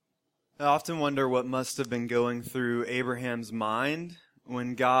I often wonder what must have been going through Abraham's mind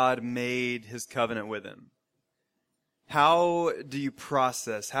when God made his covenant with him. How do you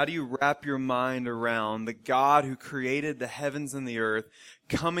process, how do you wrap your mind around the God who created the heavens and the earth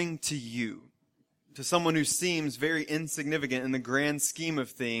coming to you, to someone who seems very insignificant in the grand scheme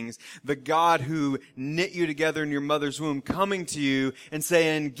of things, the God who knit you together in your mother's womb, coming to you and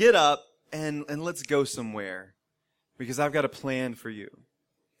saying, get up and let's go somewhere because I've got a plan for you.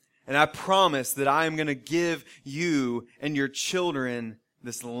 And I promise that I am going to give you and your children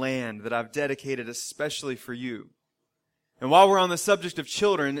this land that I've dedicated especially for you. And while we're on the subject of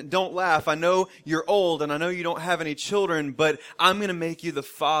children, don't laugh. I know you're old and I know you don't have any children, but I'm going to make you the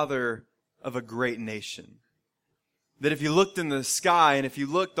father of a great nation. That if you looked in the sky and if you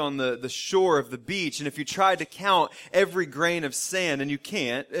looked on the shore of the beach and if you tried to count every grain of sand, and you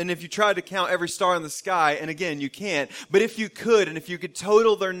can't, and if you tried to count every star in the sky, and again, you can't, but if you could, and if you could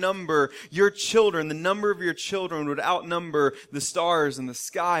total their number, your children, the number of your children would outnumber the stars in the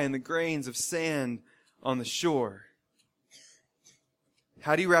sky and the grains of sand on the shore.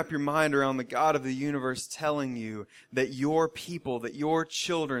 How do you wrap your mind around the God of the universe telling you that your people, that your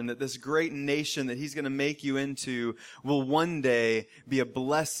children, that this great nation that He's going to make you into will one day be a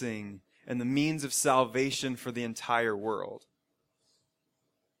blessing and the means of salvation for the entire world?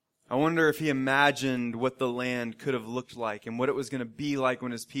 I wonder if He imagined what the land could have looked like and what it was going to be like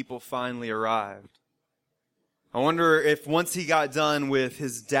when His people finally arrived. I wonder if once He got done with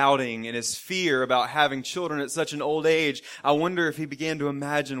His doubting and His fear about having children at such an old age, I wonder if He began to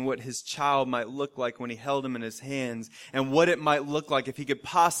imagine what His child might look like when He held him in His hands, and what it might look like if He could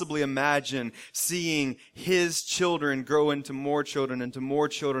possibly imagine seeing His children grow into more children, and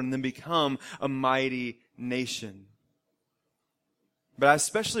then become a mighty nation. But I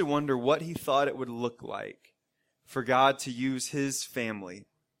especially wonder what He thought it would look like for God to use His family,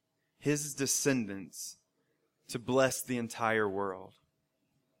 His descendants, to bless the entire world.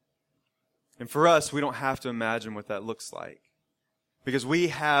 And for us, we don't have to imagine what that looks like, because we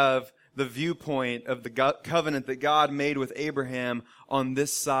have the viewpoint of the covenant that God made with Abraham on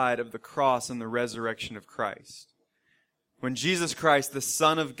this side of the cross and the resurrection of Christ. When Jesus Christ, the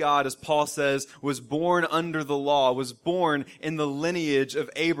Son of God, as Paul says, was born under the law, was born in the lineage of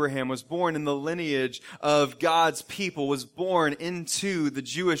Abraham, was born in the lineage of God's people, was born into the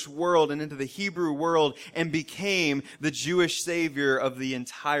Jewish world and into the Hebrew world, and became the Jewish Savior of the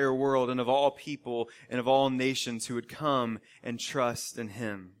entire world and of all people and of all nations who would come and trust in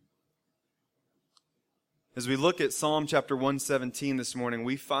Him. As we look at Psalm chapter 117 this morning,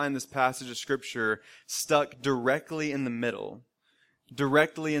 we find this passage of Scripture stuck directly in the middle,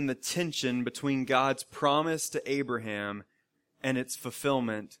 directly in the tension between God's promise to Abraham and its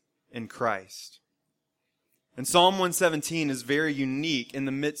fulfillment in Christ. And Psalm 117 is very unique in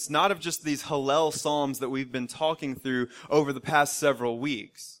the midst not of just these Hallel Psalms that we've been talking through over the past several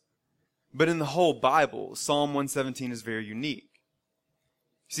weeks, but in the whole Bible, Psalm 117 is very unique.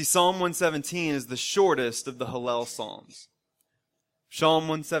 See, Psalm 117 is the shortest of the Hallel Psalms. Psalm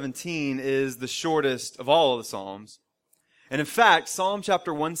 117 is the shortest of all of the Psalms. And in fact, Psalm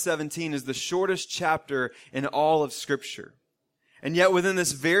chapter 117 is the shortest chapter in all of Scripture. And yet within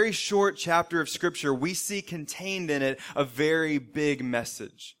this very short chapter of Scripture, we see contained in it a very big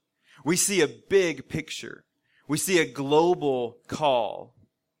message. We see a big picture. We see a global call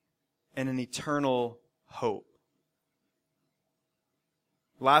and an eternal hope.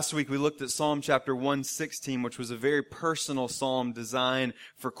 Last week we looked at Psalm chapter 116, which was a very personal psalm designed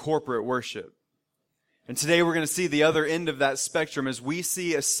for corporate worship. And today we're going to see the other end of that spectrum as we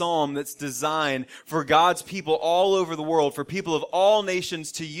see a psalm that's designed for God's people all over the world, for people of all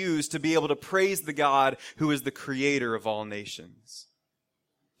nations to use to be able to praise the God who is the creator of all nations.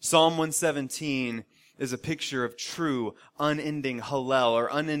 Psalm 117 is a picture of true, unending Hallel, or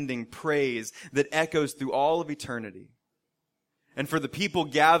unending praise that echoes through all of eternity. And for the people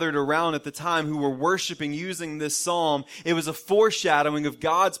gathered around at the time who were worshiping using this psalm, it was a foreshadowing of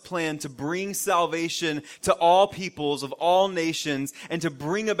God's plan to bring salvation to all peoples of all nations and to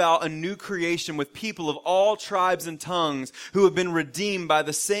bring about a new creation with people of all tribes and tongues who have been redeemed by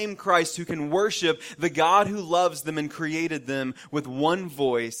the same Christ who can worship the God who loves them and created them with one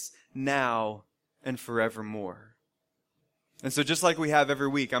voice now and forevermore. And so just like we have every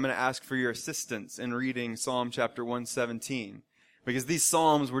week, I'm going to ask for your assistance in reading Psalm chapter 117. Because these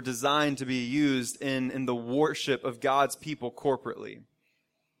psalms were designed to be used in the worship of God's people corporately.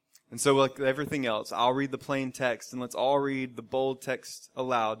 And so like everything else, I'll read the plain text and let's all read the bold text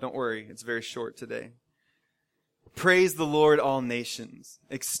aloud. Don't worry, it's very short today. Praise the Lord, all nations.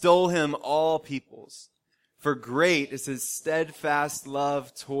 Extol Him, all peoples. For great is his steadfast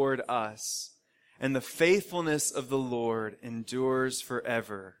love toward us, and the faithfulness of the Lord endures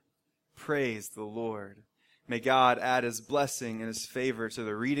forever. Praise the Lord. May God add his blessing and his favor to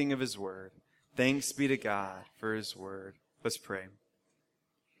the reading of his word. Thanks be to God for his word. Let's pray.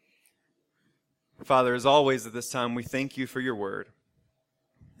 Father, as always at this time, we thank you for your word,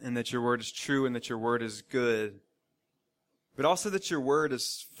 and that your word is true and that your word is good, but also that your word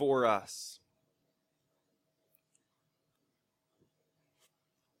is for us.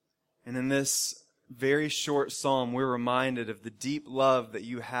 And in this very short psalm, we're reminded of the deep love that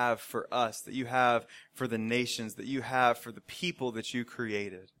you have for us, that you have for the nations, that you have for the people that you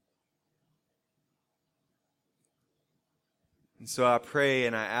created. And so I pray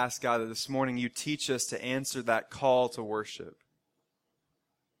and I ask, God, that this morning you teach us to answer that call to worship.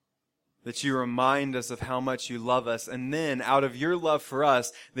 That you remind us of how much you love us, and then out of your love for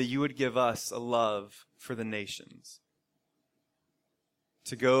us, that you would give us a love for the nations.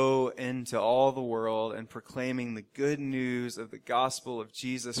 To go into all the world and proclaiming the good news of the gospel of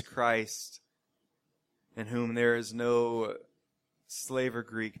Jesus Christ, in whom there is no slave or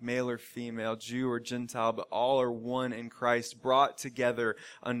Greek, male or female, Jew or Gentile, but all are one in Christ, brought together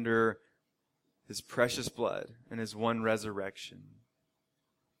under his precious blood and his one resurrection.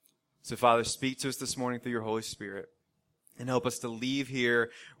 So, Father, speak to us this morning through your Holy Spirit, and help us to leave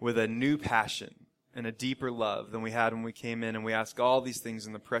here with a new passion and a deeper love than we had when we came in. And we ask all these things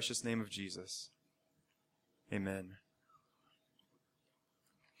in the precious name of Jesus. Amen.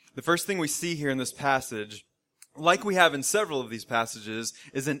 The first thing we see here in this passage, like we have in several of these passages,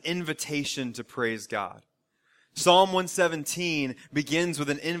 is an invitation to praise God. Psalm 117 begins with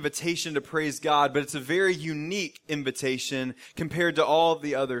an invitation to praise God, but it's a very unique invitation compared to all of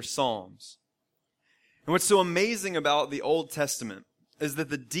the other psalms. And what's so amazing about the Old Testament is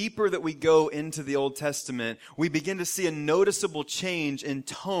that the deeper that we go into the Old Testament, we begin to see a noticeable change in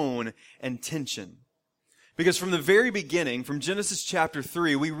tone and tension. Because from the very beginning, from Genesis chapter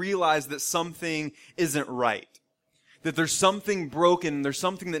 3, we realize that something isn't right. That there's something broken, there's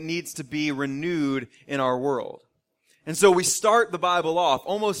something that needs to be renewed in our world. And so we start the Bible off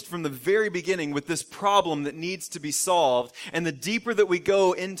almost from the very beginning with this problem that needs to be solved. And the deeper that we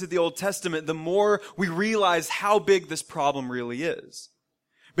go into the Old Testament, the more we realize how big this problem really is.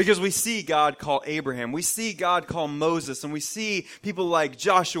 Because we see God call Abraham, we see God call Moses, and we see people like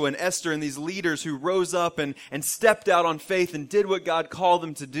Joshua and Esther and these leaders who rose up and stepped out on faith and did what God called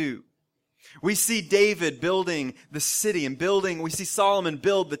them to do. We see David building the city and we see Solomon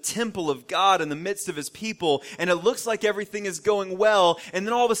build the temple of God in the midst of his people, and it looks like everything is going well, and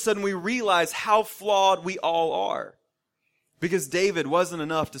then all of a sudden we realize how flawed we all are. Because David wasn't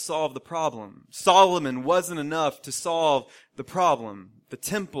enough to solve the problem. Solomon wasn't enough to solve the problem. The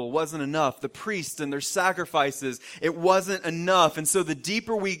temple wasn't enough. The priests and their sacrifices, it wasn't enough. And so the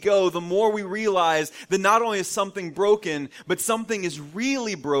deeper we go, the more we realize that not only is something broken, but something is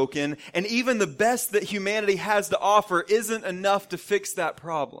really broken. And even the best that humanity has to offer isn't enough to fix that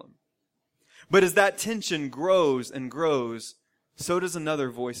problem. But as that tension grows and grows, so does another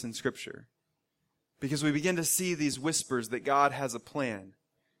voice in Scripture. Because we begin to see these whispers that God has a plan.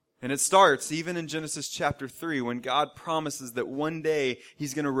 And it starts even in Genesis chapter 3 when God promises that one day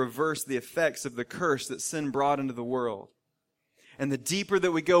he's going to reverse the effects of the curse that sin brought into the world. And the deeper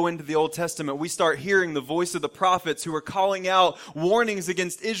that we go into the Old Testament, we start hearing the voice of the prophets who are calling out warnings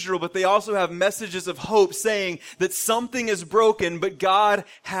against Israel, but they also have messages of hope saying that something is broken, but God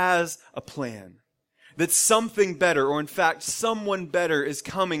has a plan. That something better, or in fact, someone better is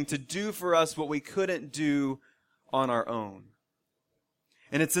coming to do for us what we couldn't do on our own.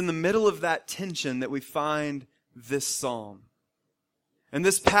 And it's in the middle of that tension that we find this psalm. And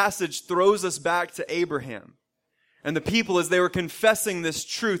this passage throws us back to Abraham. And the people, as they were confessing this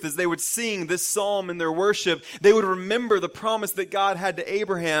truth, as they would sing this psalm in their worship, they would remember the promise that God had to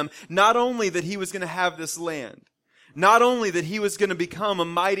Abraham, not only that he was going to have this land, not only that he was going to become a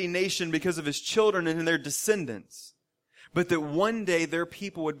mighty nation because of his children and their descendants, but that one day their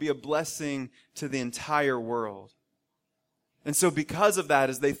people would be a blessing to the entire world. And so because of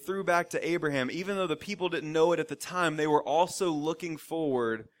that, as they threw back to Abraham, even though the people didn't know it at the time, they were also looking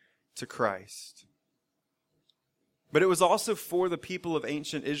forward to Christ. But it was also for the people of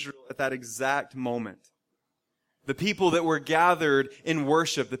ancient Israel at that exact moment. The people that were gathered in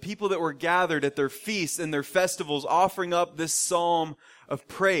worship, the people that were gathered at their feasts and their festivals, offering up this psalm of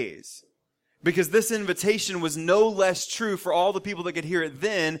praise. Because this invitation was no less true for all the people that could hear it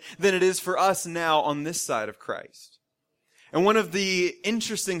then than it is for us now on this side of Christ. And one of the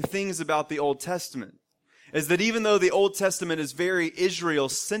interesting things about the Old Testament is that even though the Old Testament is very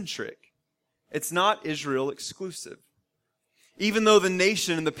Israel-centric, It's not Israel exclusive. Even though the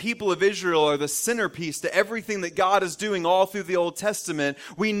nation and the people of Israel are the centerpiece to everything that God is doing all through the Old Testament,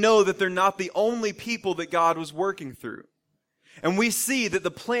 we know that they're not the only people that God was working through. And we see that the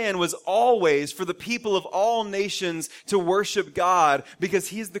plan was always for the people of all nations to worship God because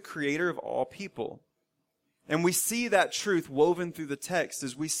He's the creator of all people. And we see that truth woven through the text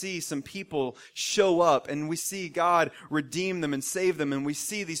as we see some people show up and we see God redeem them and save them. And we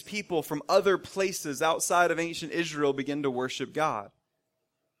see these people from other places outside of ancient Israel begin to worship God.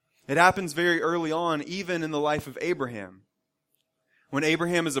 It happens very early on, even in the life of Abraham, when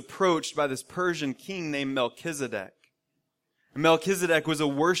Abraham is approached by this Persian king named Melchizedek. Melchizedek was a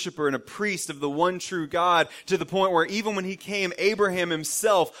worshiper and a priest of the one true God to the point where even when he came, Abraham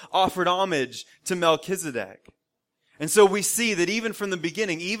himself offered homage to Melchizedek. And so we see that even from the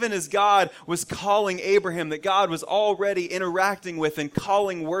beginning, even as God was calling Abraham, that God was already interacting with and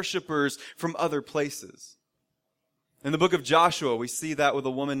calling worshipers from other places. In the book of Joshua, we see that with a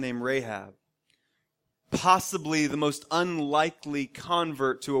woman named Rahab. Possibly the most unlikely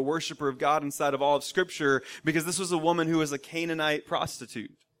convert to a worshiper of God inside of all of Scripture, because this was a woman who was a Canaanite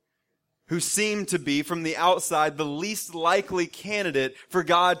prostitute, who seemed to be, from the outside, the least likely candidate for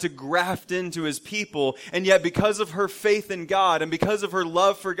God to graft into His people. And yet, because of her faith in God and because of her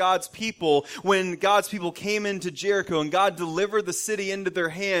love for God's people, when God's people came into Jericho and God delivered the city into their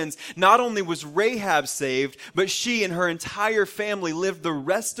hands, not only was Rahab saved, but she and her entire family lived the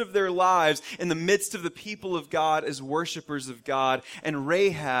rest of their lives in the midst of the people of God as worshipers of God. And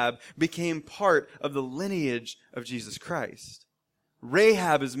Rahab became part of the lineage of Jesus Christ.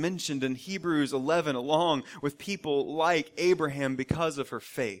 Rahab is mentioned in Hebrews 11 along with people like Abraham because of her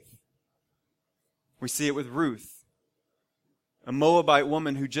faith. We see it with Ruth, a Moabite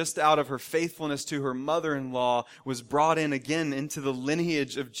woman who just out of her faithfulness to her mother-in-law was brought in again into the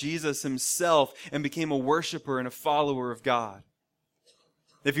lineage of Jesus Himself and became a worshiper and a follower of God.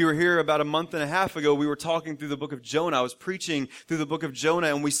 If you were here about a month and a half ago, we were talking through the book of Jonah. I was preaching through the book of Jonah,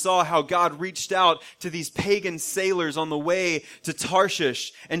 and we saw how God reached out to these pagan sailors on the way to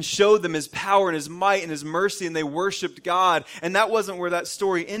Tarshish and showed them His power and His might and His mercy, and they worshiped God. And that wasn't where that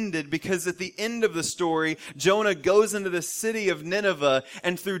story ended, because at the end of the story, Jonah goes into the city of Nineveh,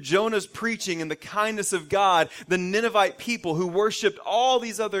 and through Jonah's preaching and the kindness of God, the Ninevite people who worshiped all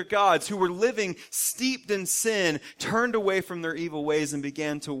these other gods, who were living steeped in sin, turned away from their evil ways and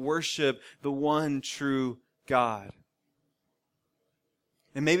began to worship the one true God.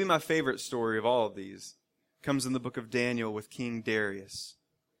 And maybe my favorite story of all of these comes in the book of Daniel with King Darius.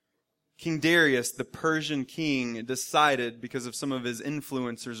 King Darius, the Persian king, decided, because of some of his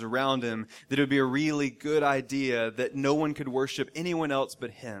influencers around him, that it would be a really good idea that no one could worship anyone else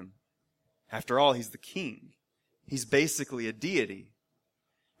but him. After all, he's the king. He's basically a deity.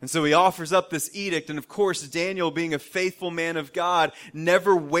 And so he offers up this edict, and of course, Daniel, being a faithful man of God,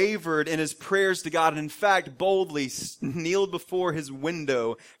 never wavered in his prayers to God, and in fact, boldly kneeled before his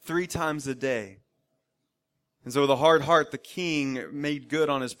window 3 times a day. And so with a hard heart, the king made good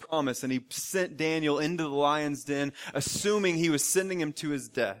on his promise, and he sent Daniel into the lion's den, assuming he was sending him to his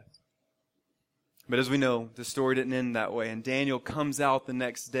death. But as we know, the story didn't end that way, and Daniel comes out the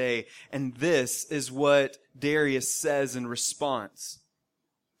next day, and this is what Darius says in response.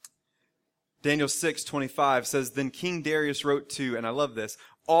 Daniel 6:25 says, "Then King Darius wrote to," and I love this,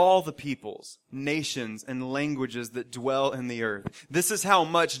 "all the peoples, nations, and languages that dwell in the earth." This is how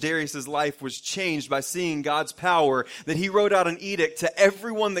much Darius's life was changed by seeing God's power, that he wrote out an edict to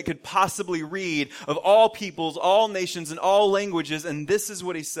everyone that could possibly read, of all peoples, all nations, and all languages, and this is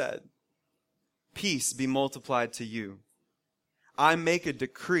what he said: "Peace be multiplied to you. I make a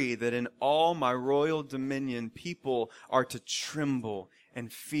decree that in all my royal dominion people are to tremble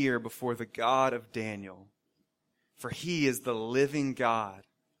and fear before the God of Daniel. For He is the living God,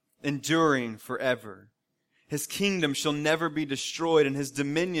 enduring forever. His kingdom shall never be destroyed, and His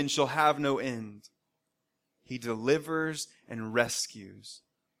dominion shall have no end. He delivers and rescues.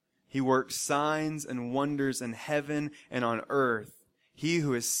 He works signs and wonders in heaven and on earth. He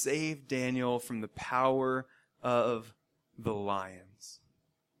who has saved Daniel from the power of the lions."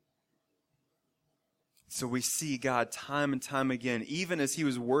 So we see God time and time again, even as He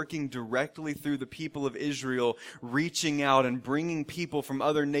was working directly through the people of Israel, reaching out and bringing people from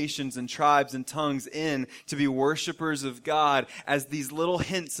other nations and tribes and tongues in to be worshipers of God, as these little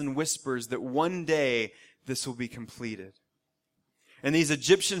hints and whispers that one day this will be completed. And these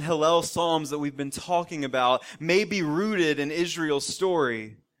Egyptian Hallel Psalms that we've been talking about may be rooted in Israel's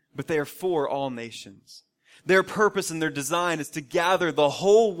story, but they are for all nations. Their purpose and their design is to gather the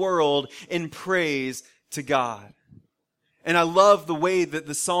whole world in praise to God. And I love the way that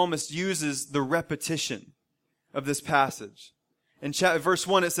the psalmist uses the repetition of this passage. In verse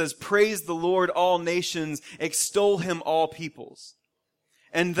 1 it says, "Praise the Lord, all nations, extol him, all peoples."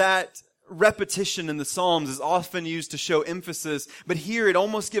 And that repetition in the Psalms is often used to show emphasis, but here it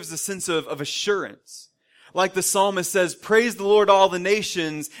almost gives a sense of assurance. Like the psalmist says, "Praise the Lord, all the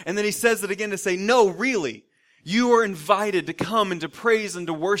nations," and then he says it again to say, no, really, you are invited to come and to praise and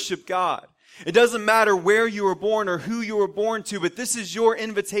to worship God. It doesn't matter where you were born or who you were born to, but this is your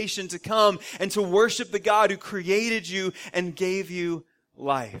invitation to come and to worship the God who created you and gave you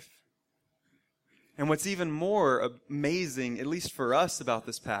life. And what's even more amazing, at least for us, about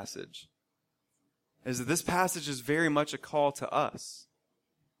this passage, is that this passage is very much a call to us.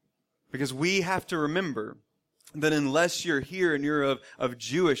 Because we have to remember that unless you're here and you're of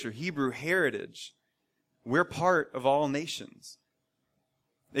Jewish or Hebrew heritage, we're part of all nations.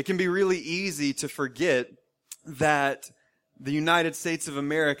 It can be really easy to forget that the United States of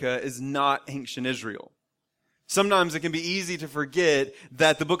America is not ancient Israel. Sometimes it can be easy to forget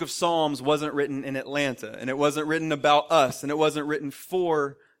that the book of Psalms wasn't written in Atlanta, and it wasn't written about us, and it wasn't written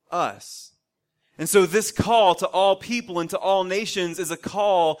for us. And so this call to all people and to all nations is a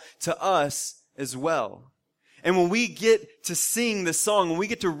call to us as well. And when we get to sing this song, when we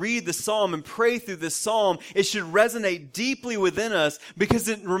get to read the psalm and pray through this psalm, it should resonate deeply within us because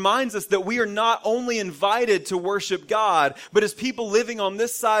it reminds us that we are not only invited to worship God, but as people living on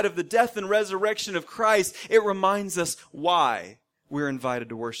this side of the death and resurrection of Christ, it reminds us why we're invited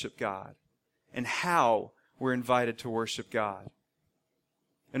to worship God and how we're invited to worship God.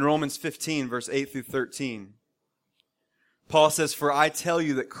 In Romans 15, verse 8 through 13, Paul says, "For I tell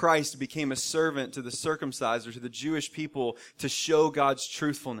you that Christ became a servant to the circumcised or to the Jewish people to show God's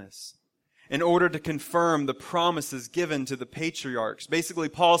truthfulness, in order to confirm the promises given to the patriarchs." Basically,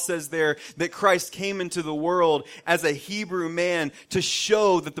 Paul says there that Christ came into the world as a Hebrew man to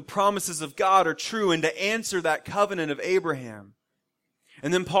show that the promises of God are true and to answer that covenant of Abraham.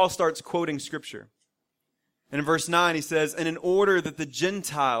 And then Paul starts quoting Scripture. And in verse 9 he says, "And in order that the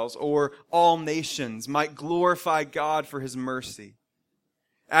Gentiles, or all nations, might glorify God for his mercy.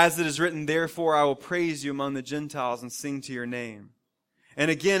 As it is written, therefore I will praise you among the Gentiles and sing to your name."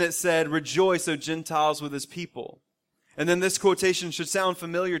 And again it said, "Rejoice, O Gentiles, with his people." And then this quotation should sound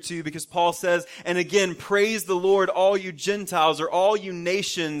familiar to you because Paul says, "And again, praise the Lord, all you Gentiles," or all you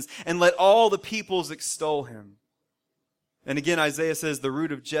nations, "and let all the peoples extol him." And again Isaiah says, "The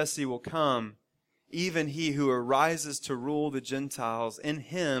root of Jesse will come, even he who arises to rule the Gentiles. In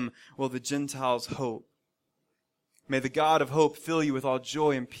him will the Gentiles hope." May the God of hope fill you with all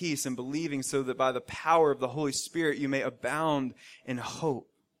joy and peace in believing, so that by the power of the Holy Spirit you may abound in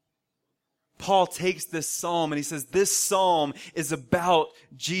hope. Paul takes this psalm and he says this psalm is about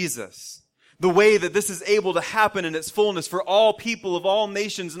Jesus. The way that this is able to happen in its fullness for all people of all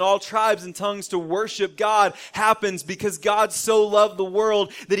nations and all tribes and tongues to worship God happens because God so loved the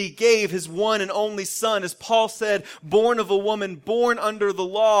world that he gave his one and only Son, as Paul said, born of a woman, born under the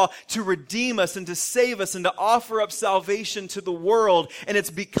law, to redeem us and to save us and to offer up salvation to the world. And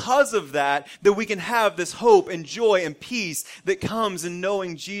it's because of that that we can have this hope and joy and peace that comes in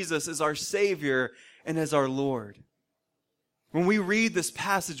knowing Jesus as our Savior and as our Lord. When we read this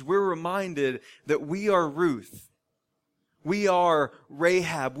passage, we're reminded that we are Ruth. We are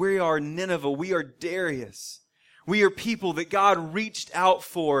Rahab. We are Nineveh. We are Darius. We are people that God reached out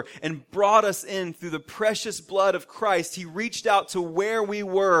for and brought us in through the precious blood of Christ. He reached out to where we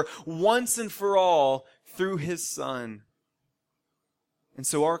were once and for all through his Son. And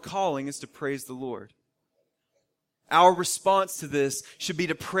so our calling is to praise the Lord. Our response to this should be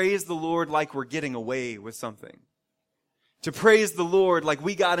to praise the Lord like we're getting away with something. To praise the Lord like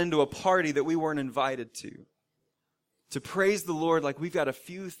we got into a party that we weren't invited to. To praise the Lord like we've got a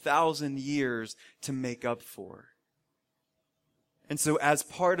few thousand years to make up for. And so as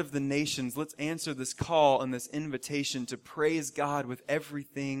part of the nations, let's answer this call and this invitation to praise God with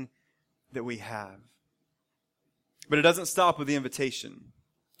everything that we have. But it doesn't stop with the invitation.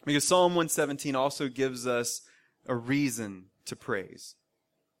 Because Psalm 117 also gives us a reason to praise.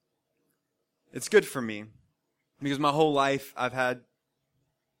 It's good for me. Because my whole life I've had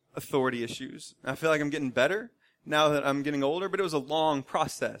authority issues. I feel like I'm getting better now that I'm getting older, but it was a long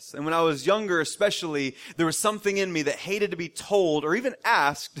process. And when I was younger especially, there was something in me that hated to be told or even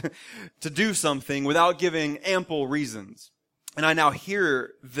asked to do something without giving ample reasons. And I now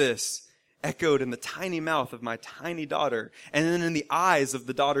hear this echoed in the tiny mouth of my tiny daughter, and then in the eyes of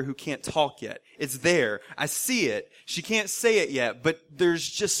the daughter who can't talk yet. It's there. I see it. She can't say it yet, but there's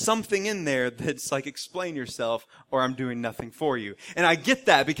just something in there that's like, explain yourself or I'm doing nothing for you. And I get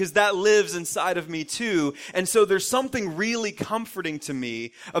that because that lives inside of me too. And so there's something really comforting to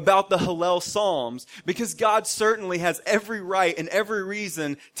me about the Hallel Psalms, because God certainly has every right and every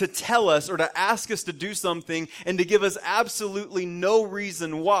reason to tell us or to ask us to do something and to give us absolutely no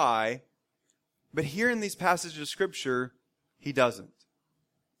reason why. But here in these passages of Scripture, he doesn't.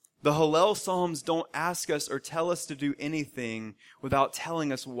 The Hallel Psalms don't ask us or tell us to do anything without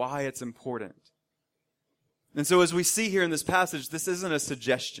telling us why it's important. And so as we see here in this passage, this isn't a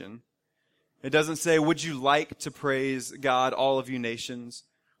suggestion. It doesn't say, would you like to praise God, all of you nations?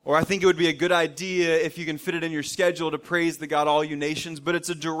 Or I think it would be a good idea if you can fit it in your schedule to praise the God, all you nations. But it's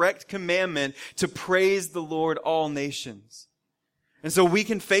a direct commandment to praise the Lord, all nations. And so we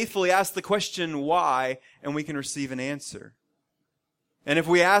can faithfully ask the question, why, and we can receive an answer. And if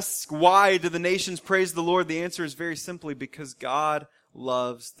we ask, why do the nations praise the Lord? The answer is very simply, because God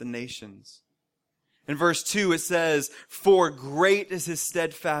loves the nations. In verse 2 it says, for great is his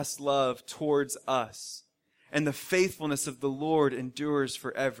steadfast love towards us, and the faithfulness of the Lord endures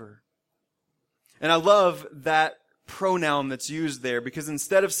forever. And I love that pronoun that's used there, because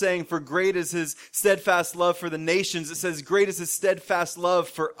instead of saying, for great is his steadfast love for the nations, it says, great is his steadfast love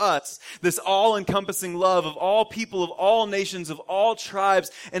for us. This all-encompassing love of all people, of all nations, of all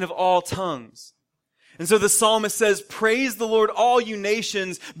tribes, and of all tongues. And so the psalmist says, praise the Lord, all you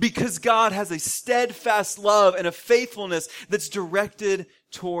nations, because God has a steadfast love and a faithfulness that's directed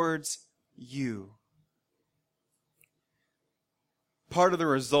towards you. Part of the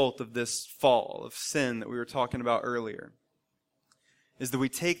result of this fall of sin that we were talking about earlier is that we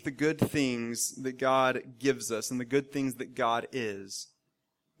take the good things that God gives us and the good things that God is,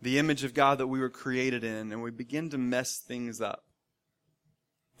 the image of God that we were created in, and we begin to mess things up.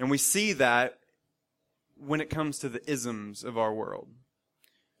 And we see that when it comes to the isms of our world.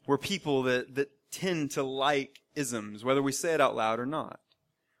 We're people that tend to like isms, whether we say it out loud or not.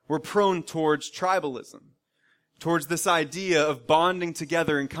 We're prone towards tribalism, towards this idea of bonding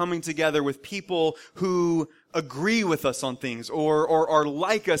together and coming together with people who agree with us on things or are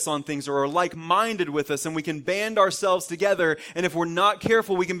like us on things or are like-minded with us, and we can band ourselves together, and if we're not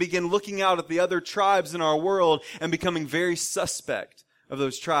careful, we can begin looking out at the other tribes in our world and becoming very suspect of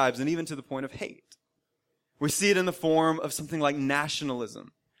those tribes, and even to the point of hate. We see it in the form of something like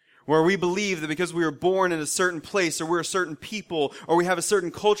nationalism, where we believe that because we were born in a certain place or we're a certain people or we have a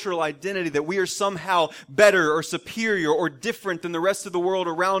certain cultural identity that we are somehow better or superior or different than the rest of the world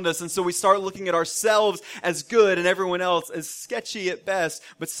around us. And so we start looking at ourselves as good and everyone else as sketchy at best,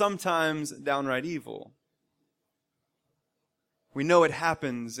 but sometimes downright evil. We know it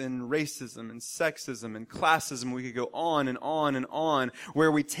happens in racism and sexism and classism. We could go on and on and on, where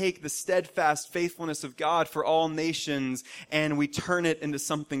we take the steadfast faithfulness of God for all nations and we turn it into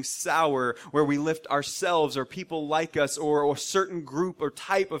something sour, where we lift ourselves or people like us or a certain group or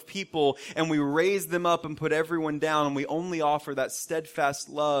type of people and we raise them up and put everyone down, and we only offer that steadfast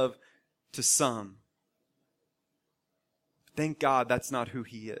love to some. Thank God that's not who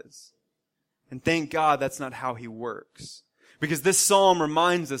he is. And thank God that's not how he works. Because this psalm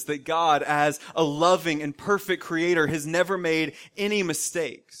reminds us that God, as a loving and perfect creator, has never made any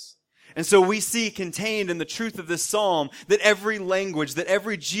mistakes. And so we see contained in the truth of this psalm that every language, that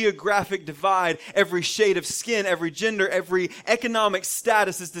every geographic divide, every shade of skin, every gender, every economic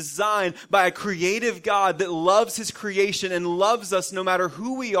status is designed by a creative God that loves his creation and loves us no matter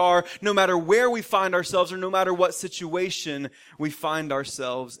who we are, no matter where we find ourselves, or no matter what situation we find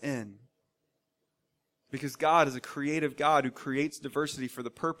ourselves in. Because God is a creative God who creates diversity for the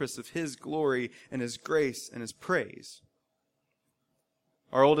purpose of his glory and his grace and his praise.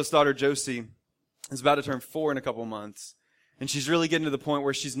 Our oldest daughter, Josie, is about to turn 4 in a couple months. And she's really getting to the point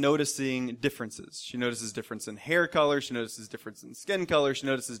where she's noticing differences. She notices difference in hair color. She notices difference in skin color. She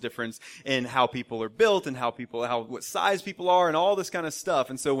notices difference in how people are built and what size people are and all this kind of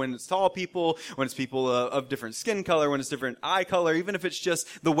stuff. And so when it's tall people, when it's people of different skin color, when it's different eye color, even if it's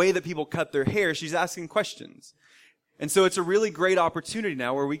just the way that people cut their hair, she's asking questions. And so it's a really great opportunity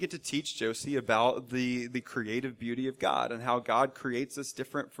now where we get to teach Josie about the creative beauty of God and how God creates us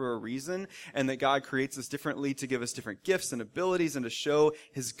different for a reason, and that God creates us differently to give us different gifts and abilities and to show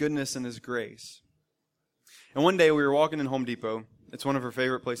his goodness and his grace. And one day we were walking in Home Depot. It's one of her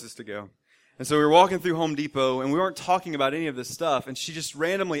favorite places to go. And so we were walking through Home Depot and we weren't talking about any of this stuff, and she just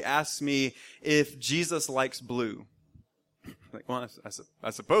randomly asked me if Jesus likes blue. Like, well, I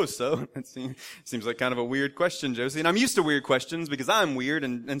suppose so. It seems like kind of a weird question, Josie. And I'm used to weird questions because I'm weird.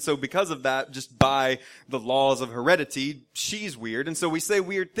 And so because of that, just by the laws of heredity, she's weird. And so we say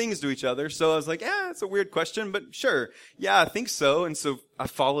weird things to each other. So I was like, yeah, it's a weird question, but sure. Yeah, I think so. And so I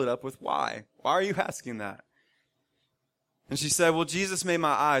followed up with why. Why are you asking that? And she said, well, Jesus made my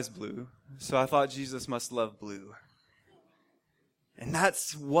eyes blue. So I thought Jesus must love blue. And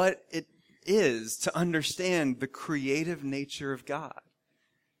that's what it is to understand the creative nature of God.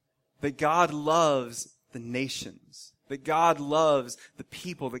 That God loves the nations. That God loves the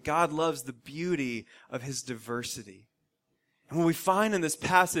people. That God loves the beauty of His diversity. And what we find in this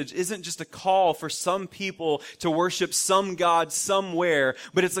passage isn't just a call for some people to worship some God somewhere,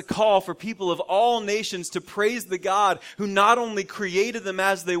 but it's a call for people of all nations to praise the God who not only created them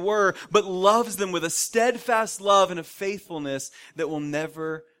as they were, but loves them with a steadfast love and a faithfulness that will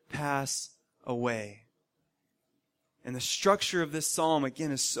never pass away. And the structure of this psalm,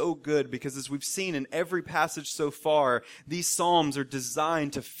 again, is so good because as we've seen in every passage so far, these psalms are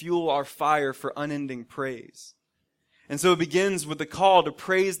designed to fuel our fire for unending praise. And so it begins with the call to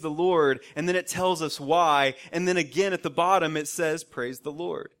praise the Lord, and then it tells us why, and then again at the bottom it says, praise the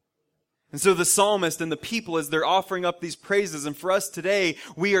Lord. And so the psalmist and the people, as they're offering up these praises, and for us today,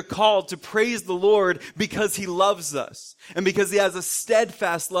 we are called to praise the Lord because He loves us, and because He has a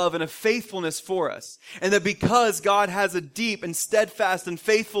steadfast love and a faithfulness for us. And that because God has a deep and steadfast and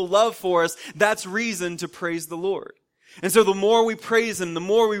faithful love for us, that's reason to praise the Lord. And so the more we praise Him, the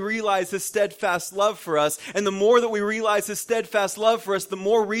more we realize His steadfast love for us. And the more that we realize His steadfast love for us, the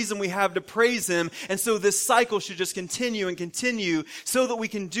more reason we have to praise Him. And so this cycle should just continue and continue so that we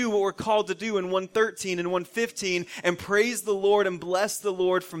can do what we're called to do in 113 and 115 and praise the Lord and bless the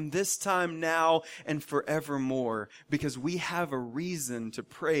Lord from this time now and forevermore. Because we have a reason to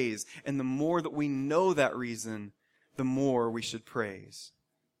praise. And the more that we know that reason, the more we should praise.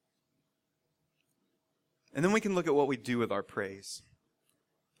 And then we can look at what we do with our praise.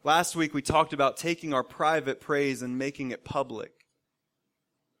 Last week we talked about taking our private praise and making it public.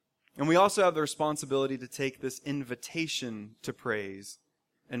 And we also have the responsibility to take this invitation to praise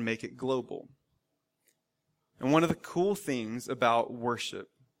and make it global. And one of the cool things about worship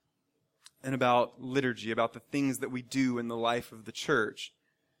and about liturgy, about the things that we do in the life of the church,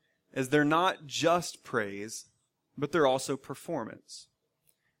 is they're not just praise, but they're also performance.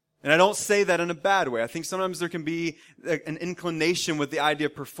 And I don't say that in a bad way. I think sometimes there can be an inclination with the idea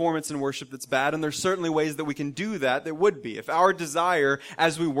of performance in worship that's bad, and there's certainly ways that we can do that that would be. If our desire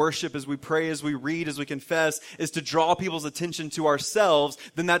as we worship, as we pray, as we read, as we confess, is to draw people's attention to ourselves,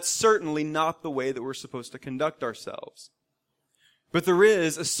 then that's certainly not the way that we're supposed to conduct ourselves. But there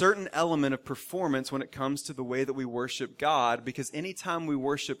is a certain element of performance when it comes to the way that we worship God, because anytime we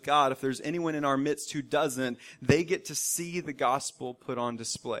worship God, if there's anyone in our midst who doesn't, they get to see the gospel put on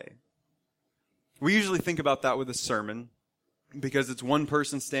display. We usually think about that with a sermon, because it's one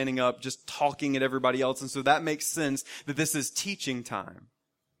person standing up just talking at everybody else, and so that makes sense that this is teaching time.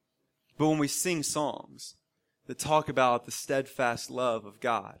 But when we sing songs that talk about the steadfast love of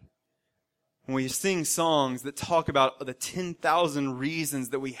God, when we sing songs that talk about the 10,000 reasons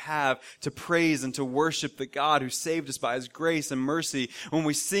that we have to praise and to worship the God who saved us by His grace and mercy, when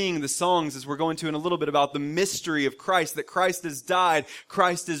we sing the songs, as we're going to in a little bit, about the mystery of Christ, that Christ has died,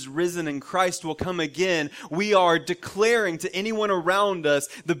 Christ is risen, and Christ will come again, we are declaring to anyone around us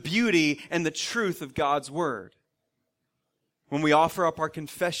the beauty and the truth of God's Word. When we offer up our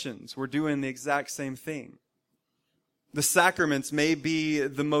confessions, we're doing the exact same thing. The sacraments may be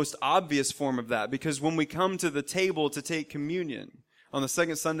the most obvious form of that, because when we come to the table to take communion on the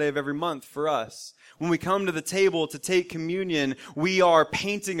second Sunday of every month for us, when we come to the table to take communion, we are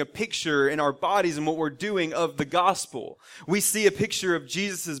painting a picture in our bodies and what we're doing of the gospel. We see a picture of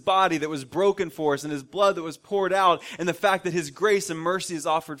Jesus' body that was broken for us and His blood that was poured out, and the fact that His grace and mercy is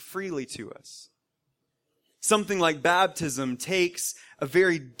offered freely to us. Something like baptism takes a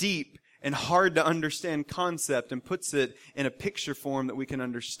very deep and hard to understand concept and puts it in a picture form that we can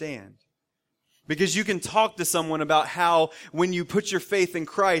understand. Because you can talk to someone about how when you put your faith in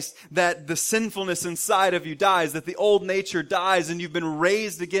Christ, that the sinfulness inside of you dies, that the old nature dies, and you've been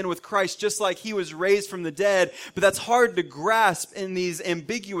raised again with Christ just like He was raised from the dead. But that's hard to grasp in these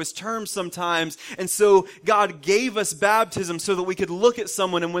ambiguous terms sometimes. And so God gave us baptism so that we could look at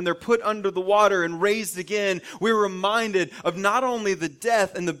someone, and when they're put under the water and raised again, we're reminded of not only the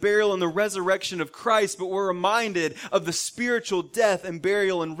death and the burial and the resurrection of Christ, but we're reminded of the spiritual death and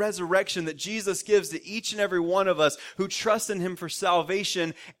burial and resurrection that Jesus gives to each and every one of us who trust in Him for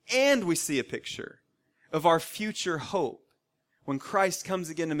salvation. And we see a picture of our future hope, when Christ comes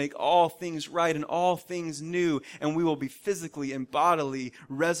again to make all things right and all things new, and we will be physically and bodily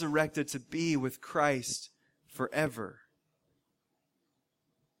resurrected to be with Christ forever.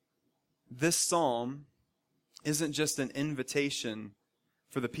 This psalm isn't just an invitation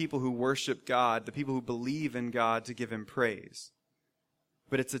for the people who worship God, the people who believe in God, to give Him praise,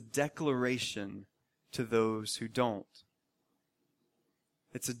 but it's a declaration to those who don't.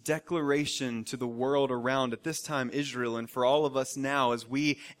 It's a declaration to the world around, at this time Israel, and for all of us now as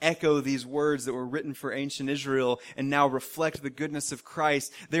we echo these words that were written for ancient Israel and now reflect the goodness of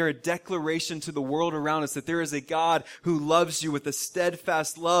Christ. They're a declaration to the world around us that there is a God who loves you with a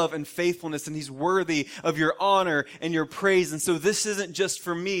steadfast love and faithfulness, and He's worthy of your honor and your praise. And so this isn't just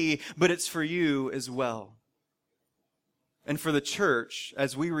for me, but it's for you as well. And for the church,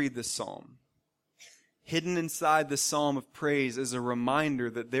 as we read this psalm, hidden inside the psalm of praise is a reminder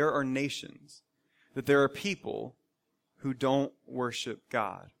that there are nations, that there are people who don't worship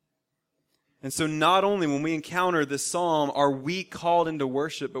God. And so not only when we encounter this psalm are we called into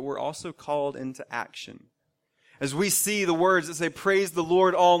worship, but we're also called into action. As we see the words that say, praise the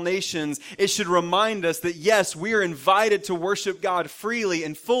Lord, all nations, it should remind us that yes, we are invited to worship God freely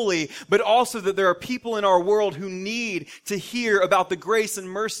and fully, but also that there are people in our world who need to hear about the grace and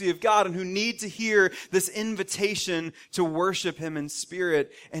mercy of God and who need to hear this invitation to worship Him in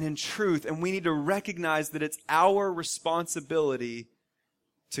spirit and in truth. And we need to recognize that it's our responsibility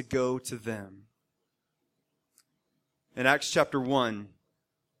to go to them. In Acts chapter 1,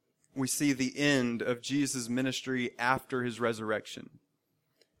 we see the end of Jesus' ministry after His resurrection.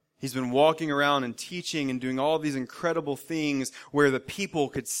 He's been walking around and teaching and doing all these incredible things where the people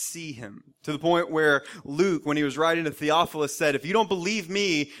could see Him. To the point where Luke, when he was writing to Theophilus, said, if you don't believe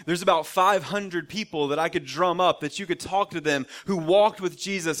me, there's about 500 people that I could drum up, that you could talk to them, who walked with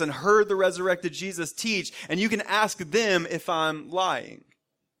Jesus and heard the resurrected Jesus teach, and you can ask them if I'm lying.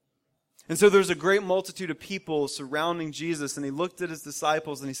 And so there's a great multitude of people surrounding Jesus, and He looked at His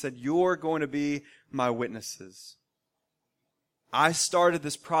disciples and He said, you're going to be my witnesses. I started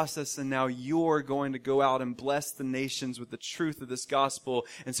this process, and now you're going to go out and bless the nations with the truth of this gospel.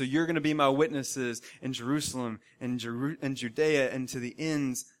 And so you're going to be my witnesses in Jerusalem and Judea and to the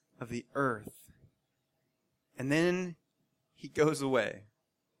ends of the earth. And then He goes away.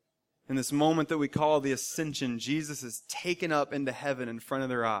 In this moment that we call the ascension, Jesus is taken up into heaven in front of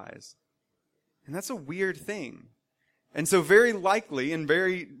their eyes. And that's a weird thing. And so very likely and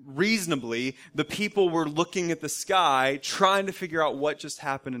very reasonably, the people were looking at the sky, trying to figure out what just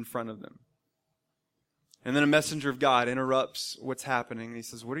happened in front of them. And then a messenger of God interrupts what's happening. And He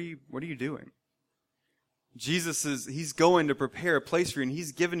says, what are you doing? He's going to prepare a place for you, and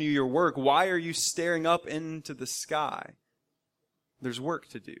He's given you your work. Why are you staring up into the sky? There's work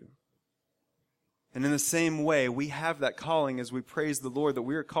to do. And in the same way, we have that calling as we praise the Lord, that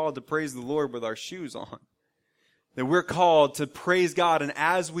we are called to praise the Lord with our shoes on. That we're called to praise God, and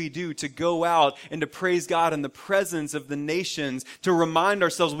as we do, to go out and to praise God in the presence of the nations, to remind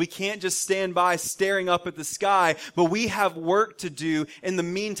ourselves we can't just stand by staring up at the sky, but we have work to do in the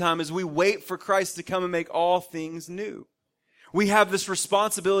meantime as we wait for Christ to come and make all things new. We have this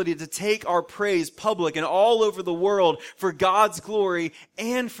responsibility to take our praise public and all over the world for God's glory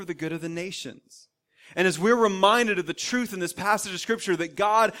and for the good of the nations. And as we're reminded of the truth in this passage of Scripture that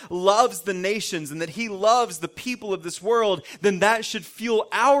God loves the nations and that He loves the people of this world, then that should fuel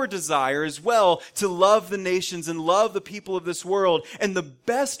our desire as well to love the nations and love the people of this world. And the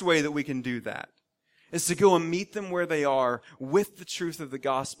best way that we can do that is to go and meet them where they are with the truth of the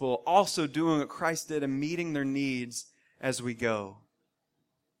gospel, also doing what Christ did and meeting their needs as we go.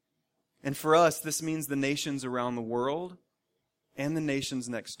 And for us, this means the nations around the world and the nations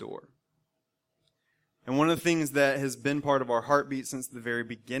next door. And one of the things that has been part of our heartbeat since the very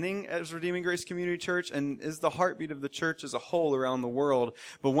beginning as Redeeming Grace Community Church, and is the heartbeat of the church as a whole around the world,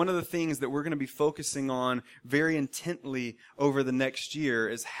 but one of the things that we're going to be focusing on very intently over the next year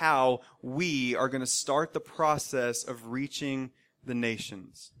is how we are going to start the process of reaching the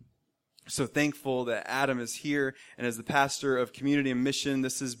nations. So thankful that Adam is here, and as the pastor of Community and Mission,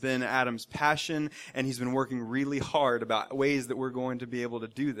 this has been Adam's passion, and he's been working really hard about ways that we're going to be able to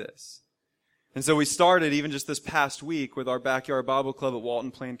do this. And so we started even just this past week with our Backyard Bible Club at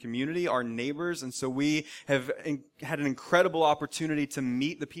Walton Plain Community, our neighbors. And so we have had an incredible opportunity to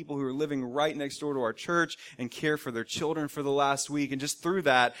meet the people who are living right next door to our church and care for their children for the last week. And just through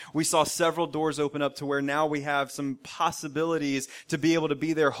that, we saw several doors open up to where now we have some possibilities to be able to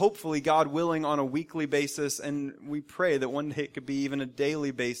be there, hopefully, God willing, on a weekly basis. And we pray that one day it could be even a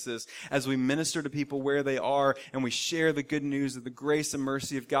daily basis as we minister to people where they are and we share the good news of the grace and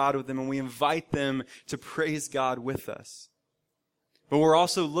mercy of God with them, and we invite them to praise God with us. But we're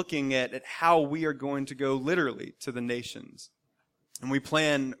also looking at how we are going to go literally to the nations. And we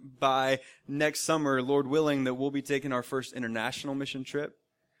plan by next summer, Lord willing, that we'll be taking our first international mission trip.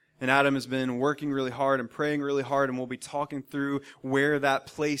 And Adam has been working really hard and praying really hard, and we'll be talking through where that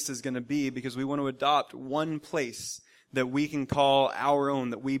place is going to be, because we want to adopt one place that we can call our own,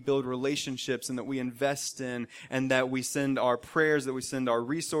 that we build relationships and that we invest in, and that we send our prayers, that we send our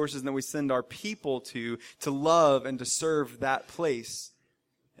resources, and that we send our people to love and to serve that place.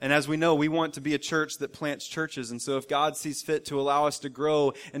 And as we know, we want to be a church that plants churches. And so if God sees fit to allow us to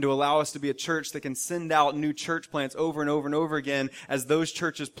grow and to allow us to be a church that can send out new church plants over and over and over again, as those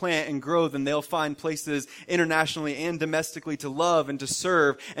churches plant and grow, then they'll find places internationally and domestically to love and to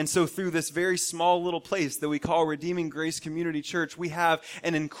serve. And so through this very small little place that we call Redeeming Grace Community Church, we have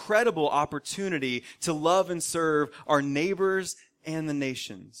an incredible opportunity to love and serve our neighbors and the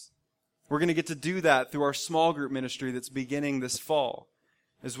nations. We're going to get to do that through our small group ministry that's beginning this fall.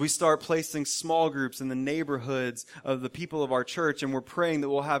 As we start placing small groups in the neighborhoods of the people of our church, and we're praying that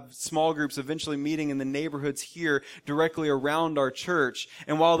we'll have small groups eventually meeting in the neighborhoods here directly around our church.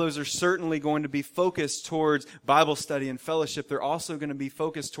 And while those are certainly going to be focused towards Bible study and fellowship, they're also going to be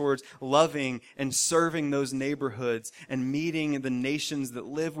focused towards loving and serving those neighborhoods and meeting the nations that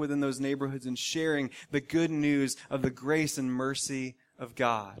live within those neighborhoods and sharing the good news of the grace and mercy of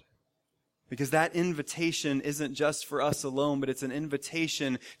God. Because that invitation isn't just for us alone, but it's an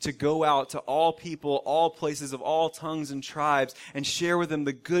invitation to go out to all people, all places of all tongues and tribes, and share with them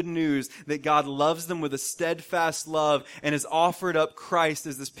the good news that God loves them with a steadfast love and has offered up Christ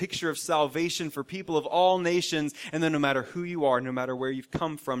as this picture of salvation for people of all nations. And then no matter who you are, no matter where you've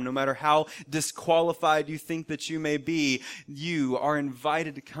come from, no matter how disqualified you think that you may be, you are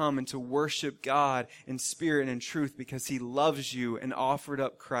invited to come and to worship God in spirit and in truth, because He loves you and offered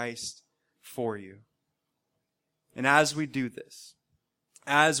up Christ for you. And as we do this,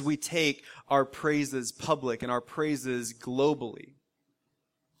 as we take our praises public and our praises globally,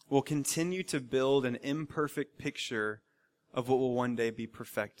 we'll continue to build an imperfect picture of what will one day be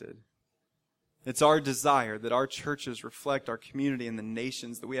perfected. It's our desire that our churches reflect our community and the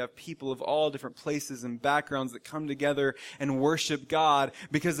nations, that we have people of all different places and backgrounds that come together and worship God,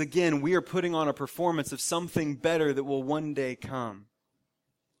 because again, we are putting on a performance of something better that will one day come.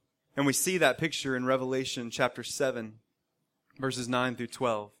 And we see that picture in Revelation chapter 7, verses 9 through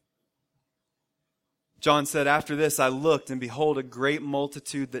 12. John said, "After this I looked, and behold, a great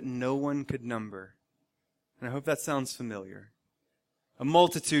multitude that no one could number." And I hope that sounds familiar. A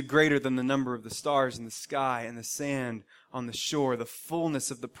multitude greater than the number of the stars in the sky and the sand on the shore, the fullness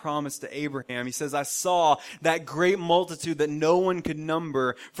of the promise to Abraham. He says, "I saw that great multitude that no one could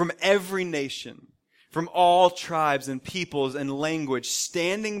number, from every nation, from all tribes and peoples and language,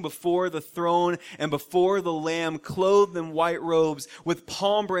 standing before the throne and before the Lamb, clothed in white robes, with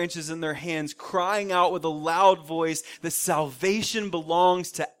palm branches in their hands, crying out with a loud voice that salvation belongs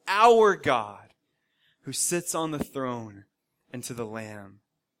to our God, who sits on the throne, and to the Lamb."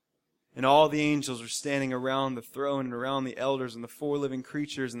 And all the angels were standing around the throne and around the elders and the four living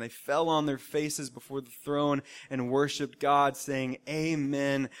creatures, and they fell on their faces before the throne and worshipped God, saying,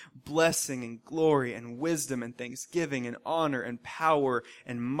 "Amen. Blessing and glory and wisdom and thanksgiving and honor and power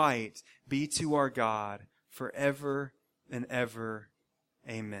and might be to our God forever and ever.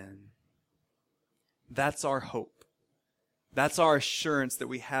 Amen." That's our hope. That's our assurance that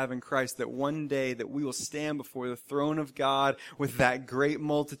we have in Christ, that one day that we will stand before the throne of God with that great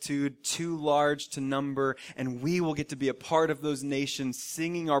multitude, too large to number, and we will get to be a part of those nations,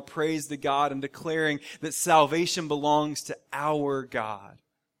 singing our praise to God and declaring that salvation belongs to our God.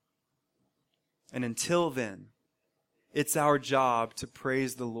 And until then, it's our job to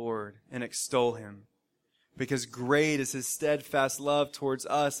praise the Lord and extol Him, because great is His steadfast love towards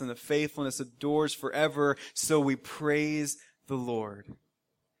us, and the faithfulness endures forever. So we praise the Lord.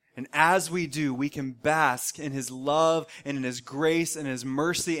 And as we do, we can bask in His love and in His grace and His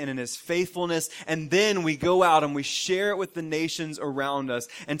mercy and in His faithfulness. And then we go out and we share it with the nations around us,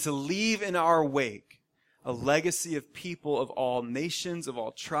 and to leave in our wake a legacy of people of all nations, of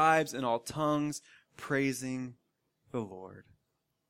all tribes, and all tongues praising the Lord.